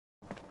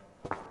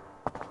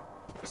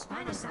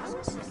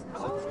Dinosaurs?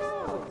 Oh no!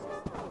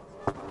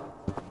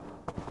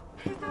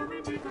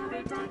 Hickory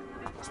dickory dock,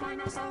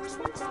 Dinosaurs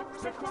went up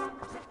the clock.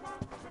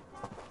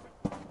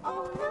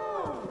 Oh no!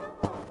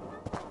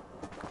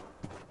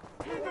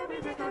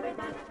 Hickory dickory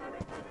dock.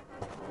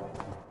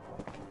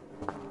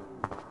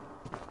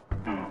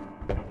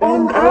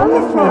 An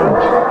elephant!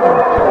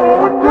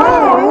 Oh no!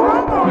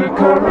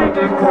 Hickory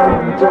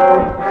dickory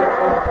dock,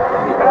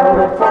 the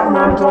elephant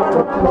went up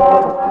the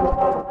clock.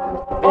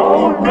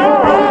 Oh no!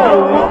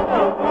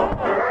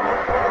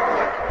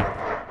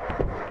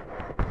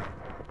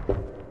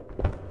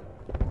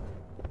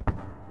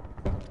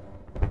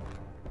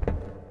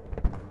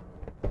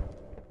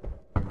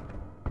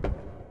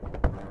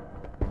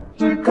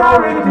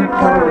 Hickory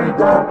dickory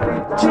dock,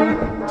 tick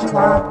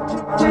tock,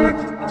 tick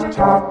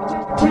tock,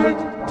 tick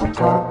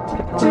tock,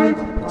 tick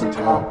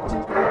tock.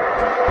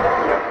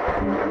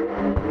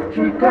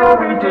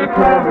 Hickory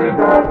dickory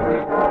dock.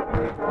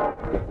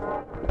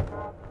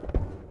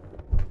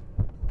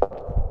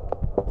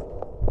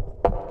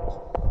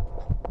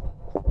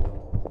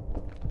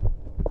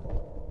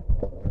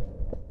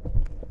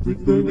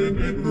 Hickory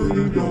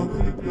dickory dock,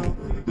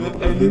 the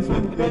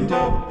elephant went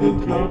up the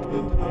clock.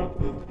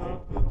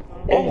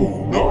 Oh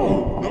no!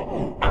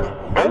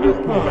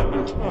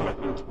 Elephant!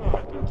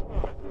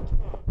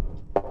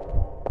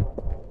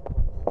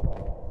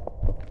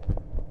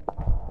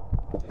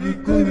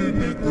 Hickory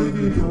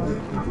dickory dock.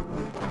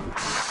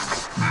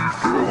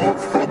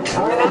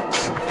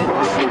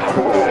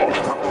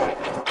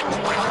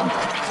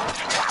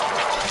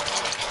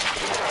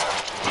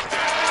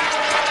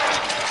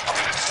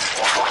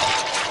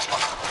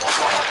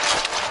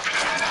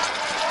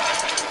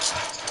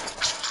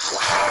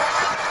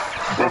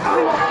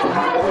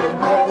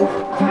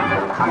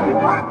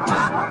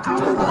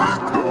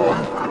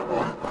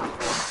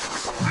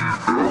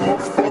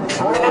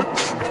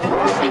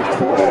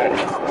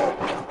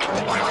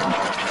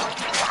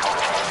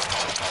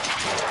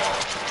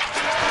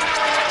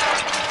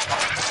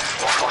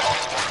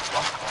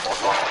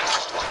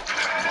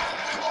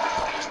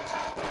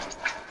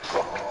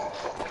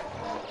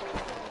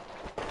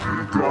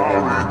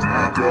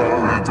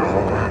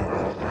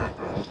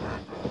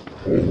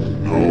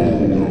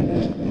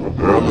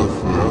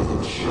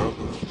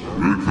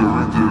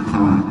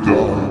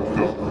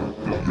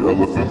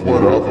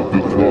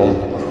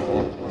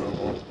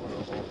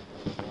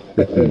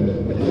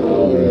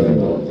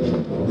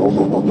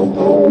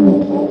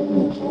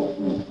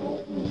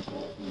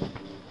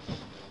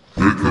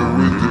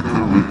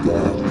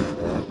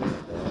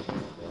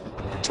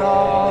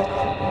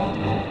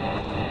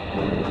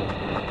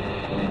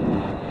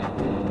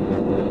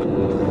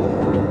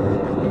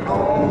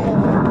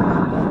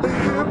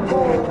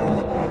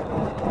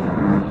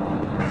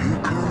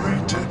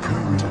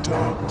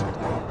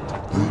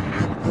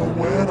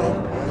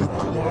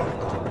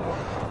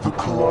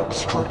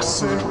 Struck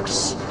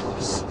 6.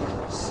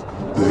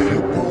 The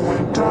hippo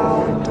went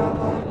down.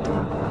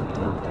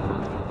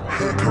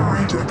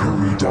 Hickory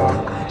dickory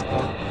dock.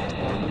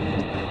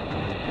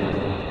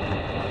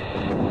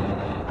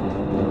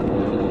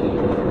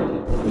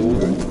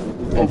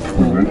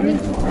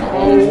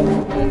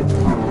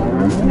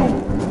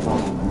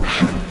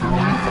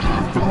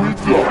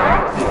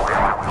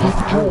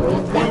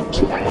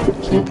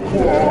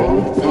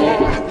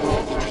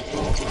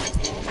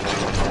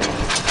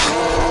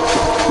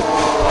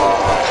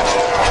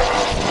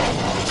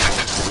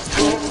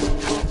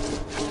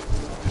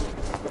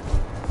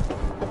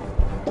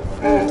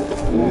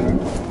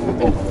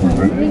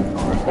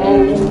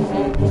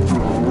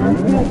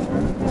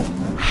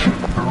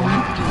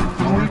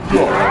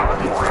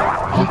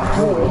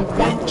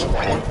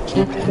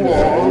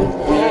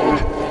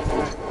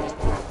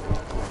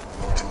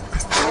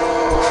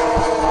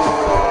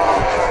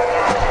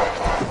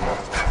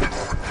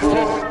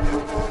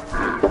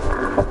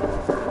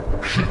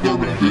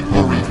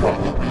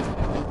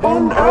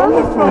 An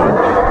elephant!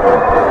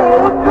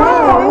 Oh no!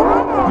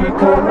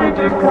 Hickory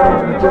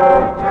dickory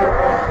dock,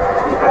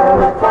 the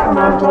elephant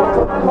went up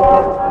the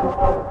clock.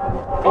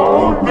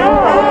 Oh no!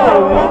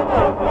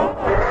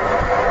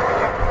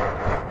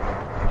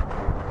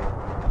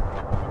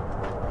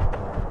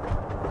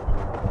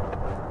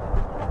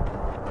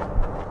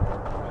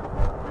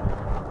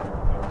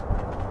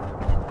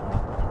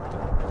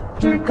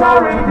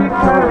 Hickory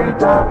dickory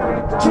dock,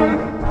 tick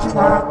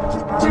tock,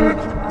 tick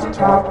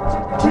tock,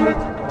 tick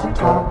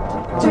tock,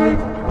 tick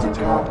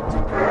tock.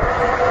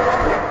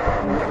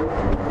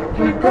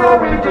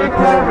 Hickory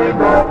dickory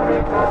dock.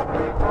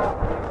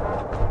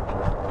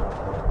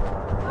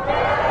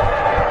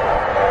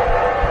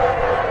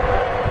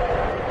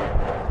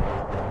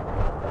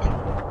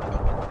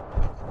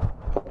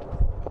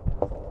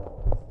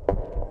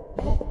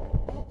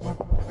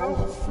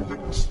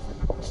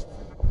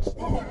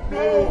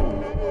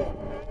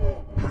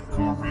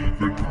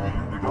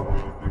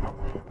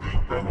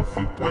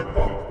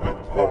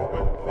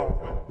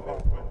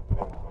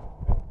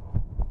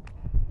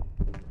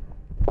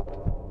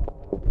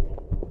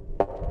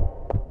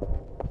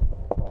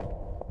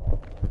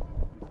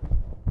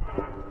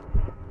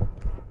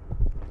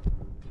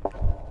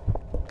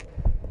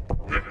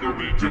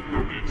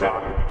 Dickory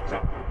dock.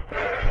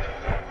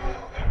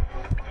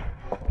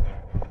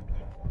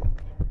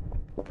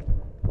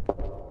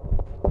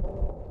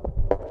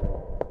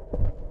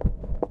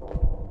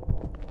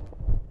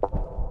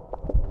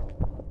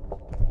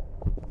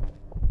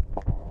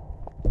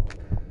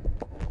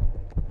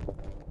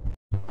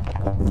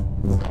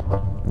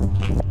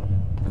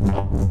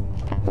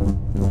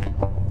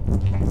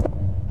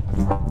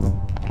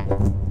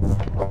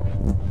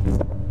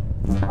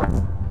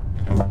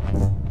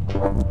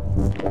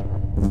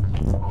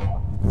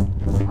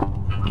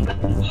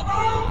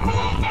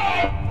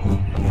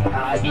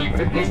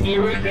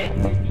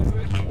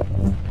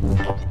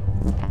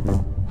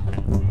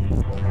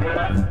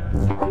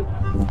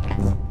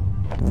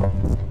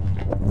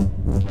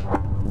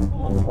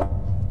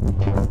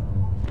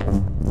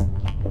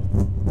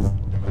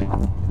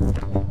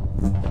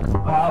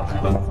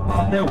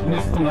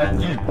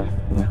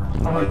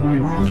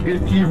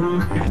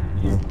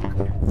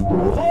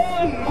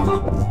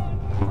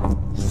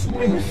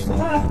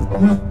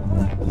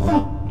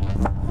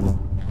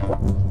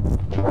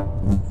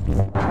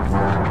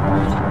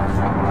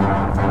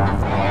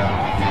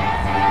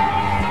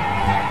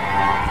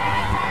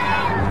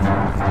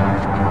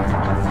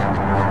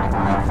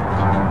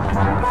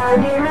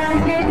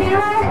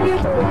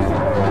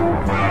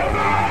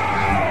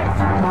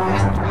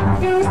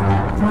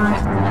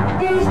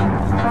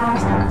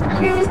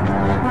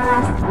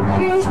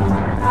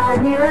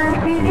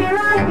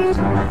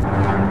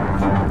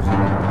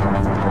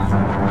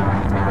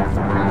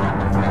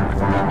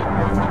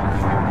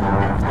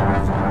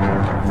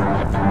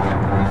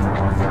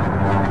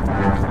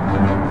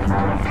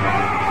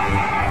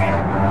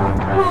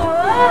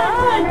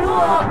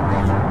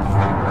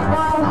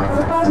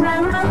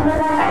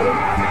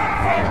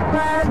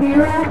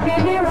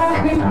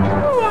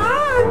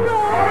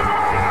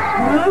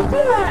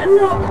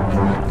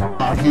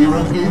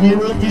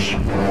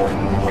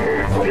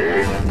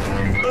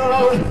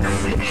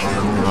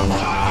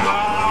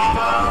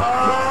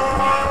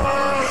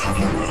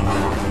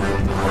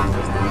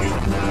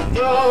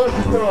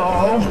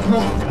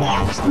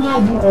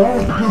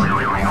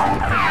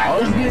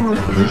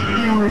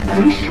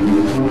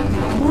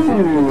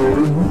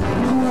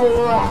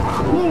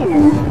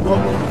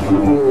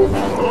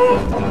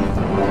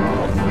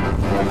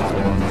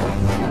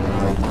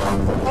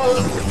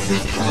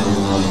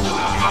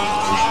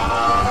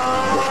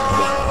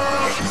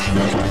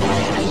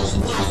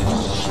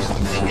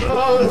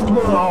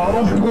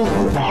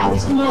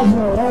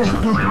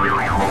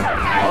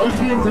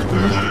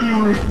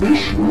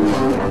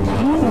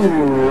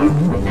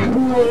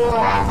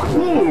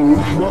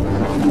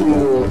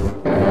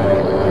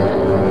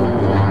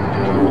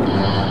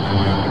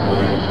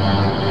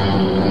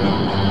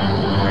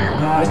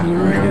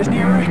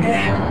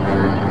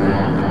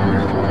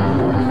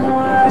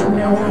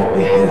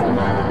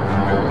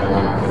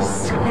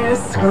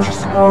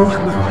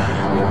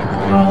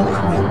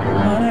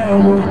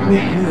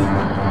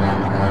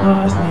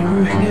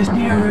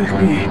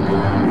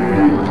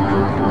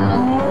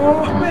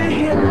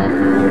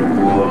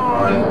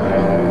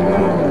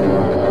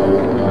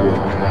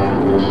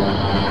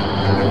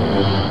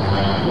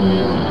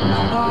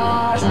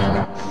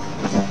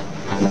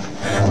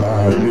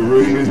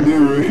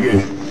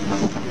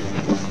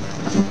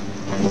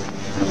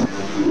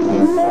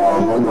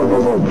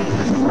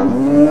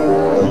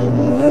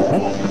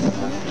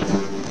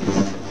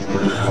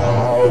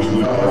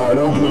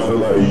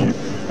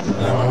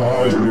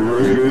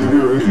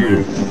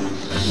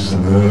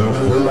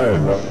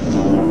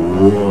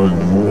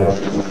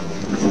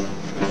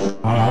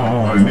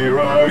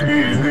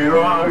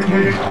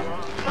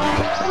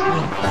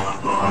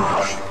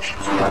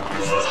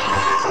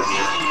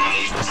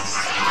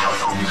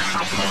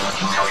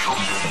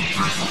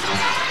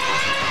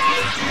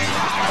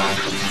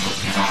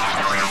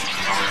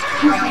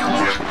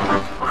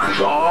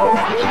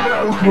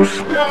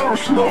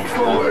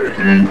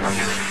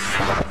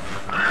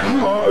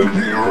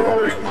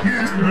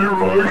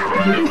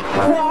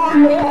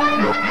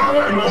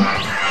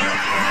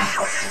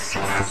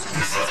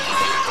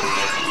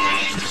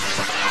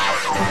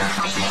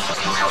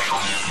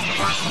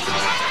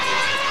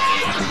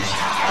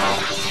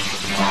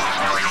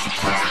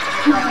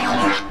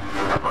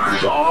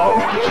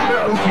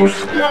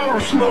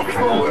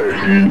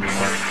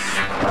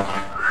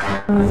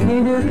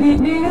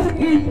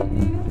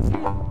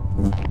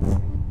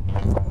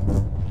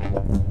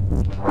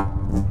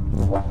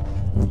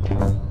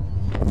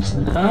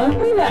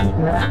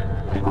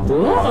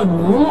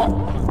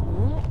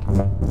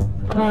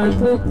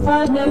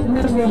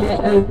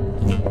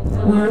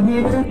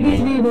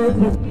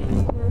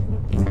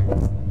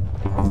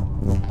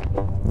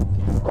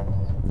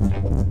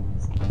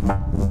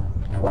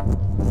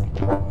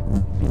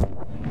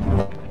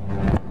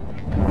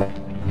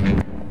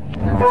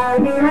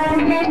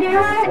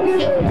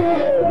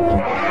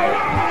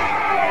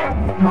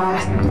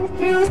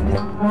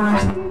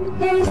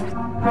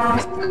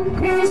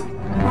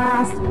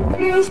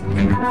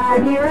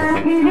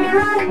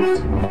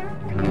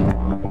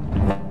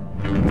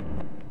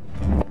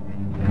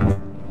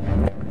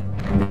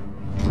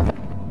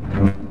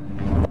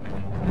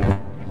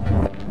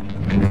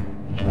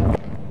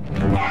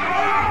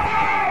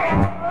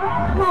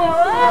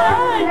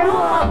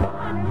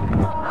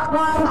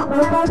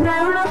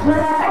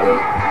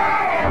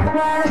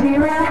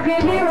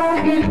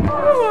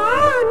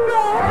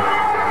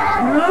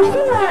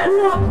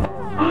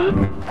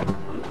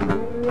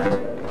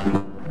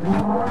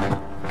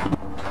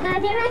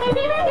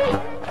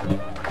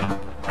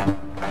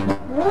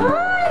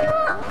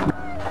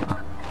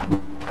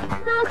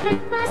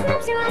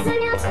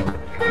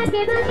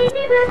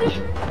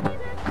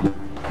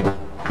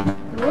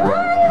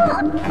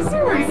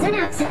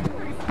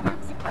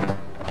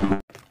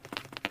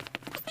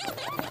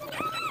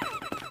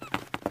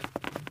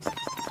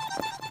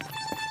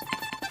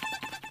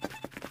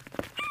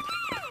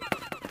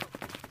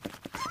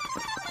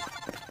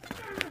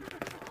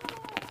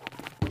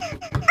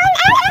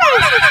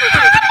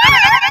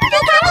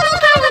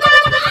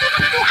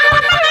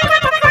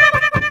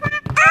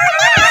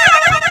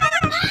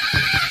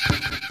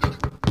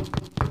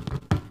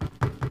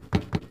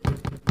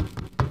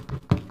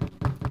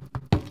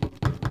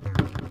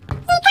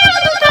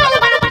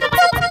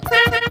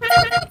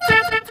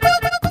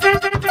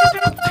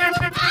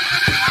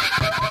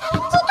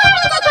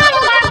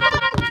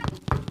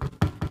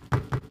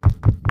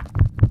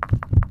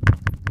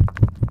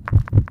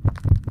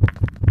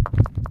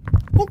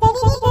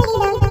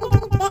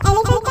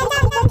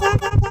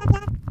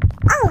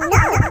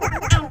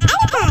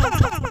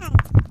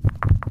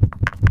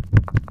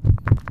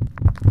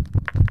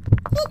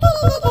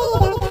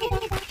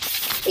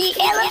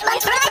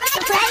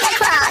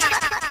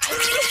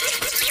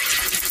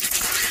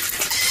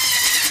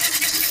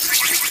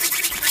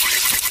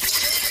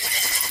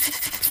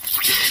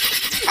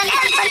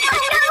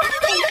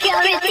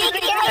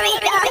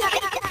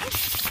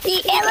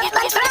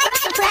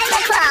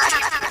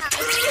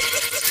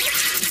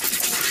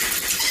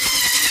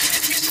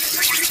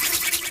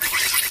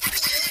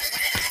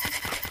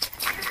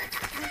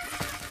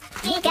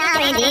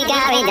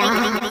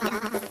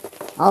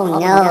 Oh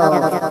no,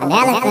 an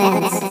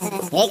elephant!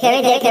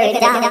 Hickory dickory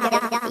dock,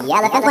 the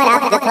elephant went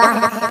out the clock.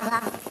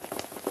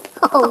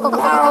 Oh no!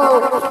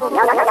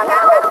 No, no, no, no!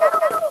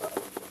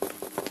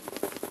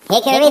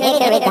 Hickory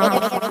dickory dock.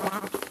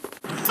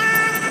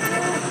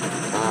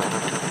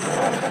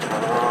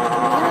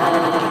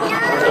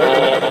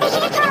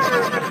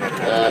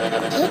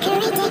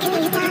 Hickory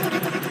dickory dock,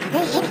 the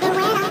hippo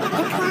went out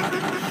the clock.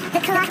 The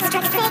clock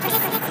struck 6.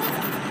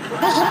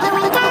 The hippo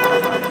went down.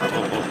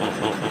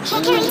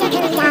 Hickory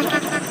dickory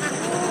dock.